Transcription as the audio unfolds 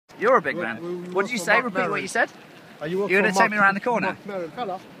You're a big man. What did you say? Repeat what you said. You're going to take me around the corner?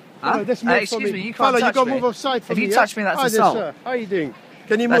 Huh? Excuse me, you can't touch me. Move aside from me. If you touch me, that's assault. Sir. How are you doing?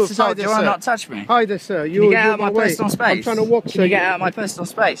 Can you move? Hi there, do you want to not touch me? Hi there, sir. Can you get out of my personal space? I'm trying to walk, sir. Can you get out of my personal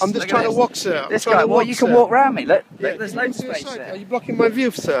space? I'm just trying to walk, sir. This guy, well, you can walk around me. Look, there's loads of space there. Are you blocking my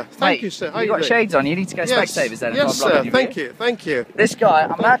view, sir? Thank you, sir. You've got shades on. You need to go spectators then. Yes, sir. Thank you. Thank you. This guy,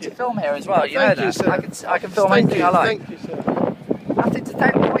 I'm allowed to film here as well. You know that. I can film anything I like. Thank you, sir. Nothing to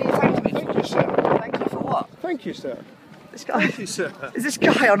thank me. What are you thanking me for? Thank you, sir. Thank you for what? Thank you, sir. This guy. Thank you, sir. Is this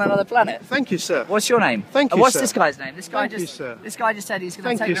guy on another planet? Thank you, sir. What's your name? Thank you, What's sir. this guy's name? This guy This guy just said he's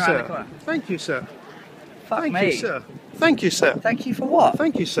going to take me around the corner. Thank you, sir. Fuck me. Thank you, sir. Thank you, sir. Thank you for what?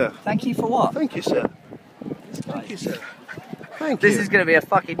 Thank you, sir. Thank you for what? Thank you, sir. Thank you, sir. Thank you. This is going to be a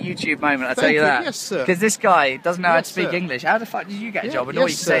fucking YouTube moment, I tell you that. Yes, sir. Because this guy doesn't know how to speak English. How the fuck did you get a job and all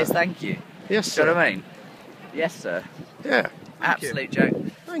you can say is thank you? Yes, sir. Do you know what sir. I mean? Yes, sir. Yeah. Absolute joke.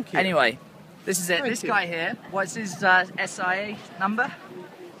 Thank you. Anyway, this is it. Thank This you. guy here, what's his SIA number?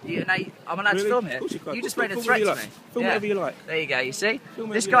 You know, I'm allowed to film here. You just made a threat to me. Film whatever you like. There you go, you see?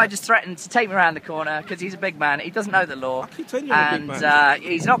 This guy just threatened to take me around the corner because he's a big man. He doesn't know the law. And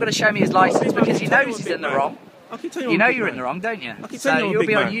he's not going to show me his license because he knows he's in the wrong. You know you're in the wrong, don't you? So you'll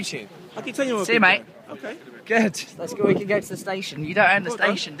be on YouTube. See you, mate. Okay. Good. Let's go. We can go to the station. You don't own the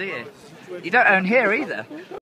station, do you? You don't own here either.